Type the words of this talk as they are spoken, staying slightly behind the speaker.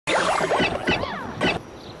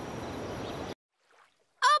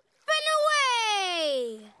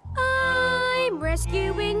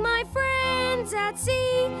rescuing my friends at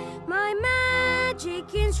sea, my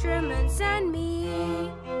magic instruments and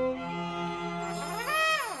me.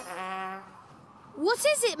 What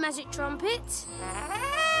is it, Magic Trumpet?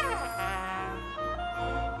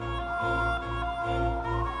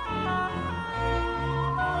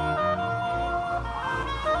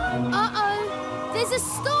 Uh-oh, there's a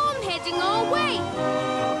storm heading our way.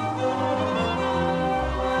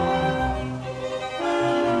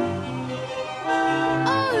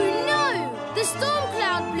 Oh no, the storm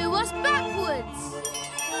cloud blew us backwards.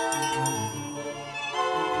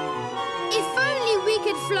 If only we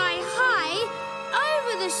could fly high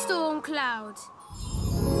over the storm cloud.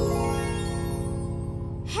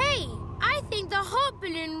 Hey, I think the hot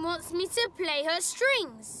balloon wants me to play her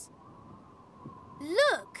strings.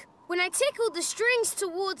 Look, when I tickle the strings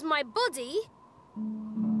towards my body,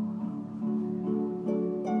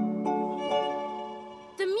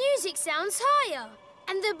 the music sounds higher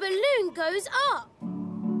and the balloon goes up.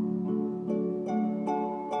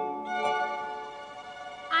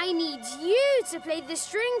 I need you to play the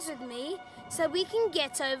strings with me so we can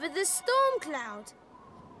get over the storm cloud.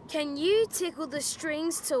 Can you tickle the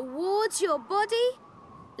strings towards your body?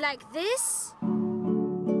 Like this?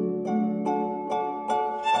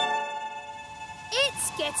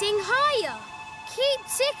 It's getting higher. Keep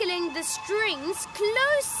tickling the strings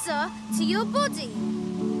closer to your body.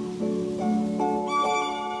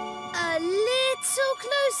 A little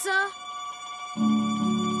closer.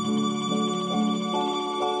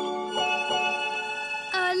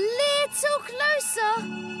 A little closer.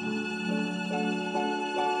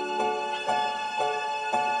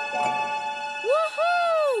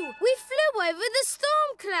 Woohoo! We flew over the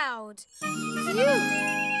storm cloud. Phew!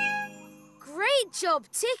 Great job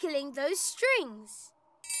tickling those strings.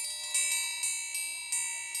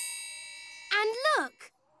 And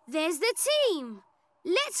look, there's the team.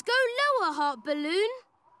 Let's go lower, Heart Balloon.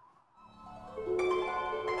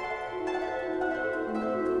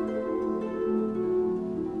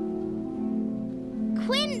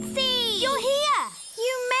 Quincy! You're here!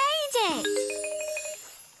 You made it!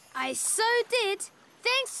 I so did,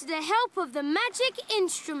 thanks to the help of the magic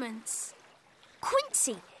instruments.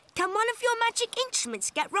 Quincy, can one of your magic instruments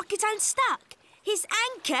get Rocket unstuck? His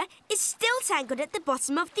anchor is still tangled at the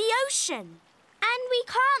bottom of the ocean. And we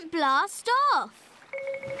can't blast off.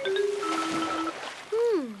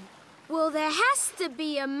 Well, there has to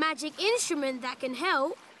be a magic instrument that can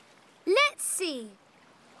help. Let's see.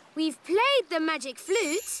 We've played the magic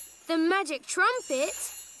flute, the magic trumpet,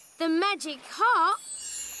 the magic harp.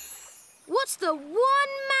 What's the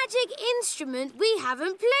one magic instrument we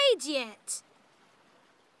haven't played yet?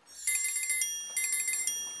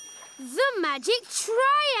 The magic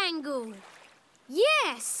triangle.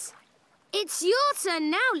 Yes. It's your turn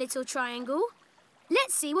now, Little Triangle.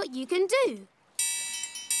 Let's see what you can do.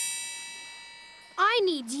 I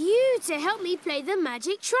need you to help me play the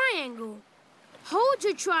magic triangle. Hold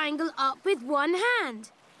your triangle up with one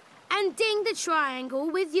hand and ding the triangle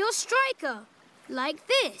with your striker, like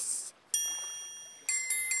this.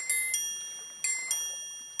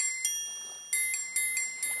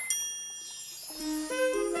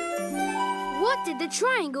 What did the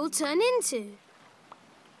triangle turn into?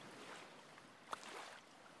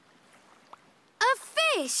 A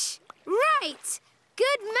fish! Right!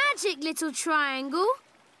 Good magic, Little Triangle.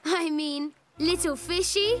 I mean, Little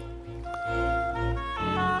Fishy.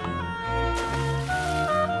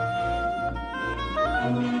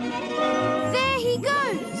 There he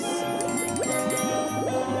goes.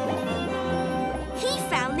 He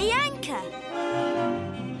found the anchor.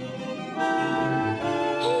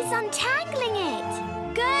 He's untangling it.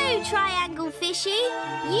 Go, Triangle Fishy.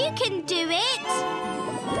 You can do it.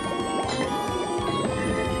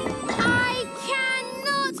 I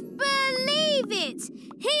cannot believe it.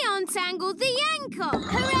 He untangled the anchor.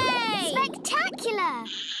 Hooray! Spectacular.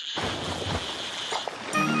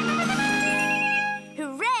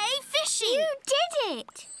 Hooray, Fishy! You did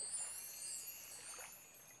it!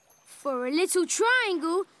 For a little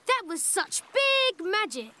triangle, that was such big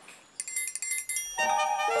magic.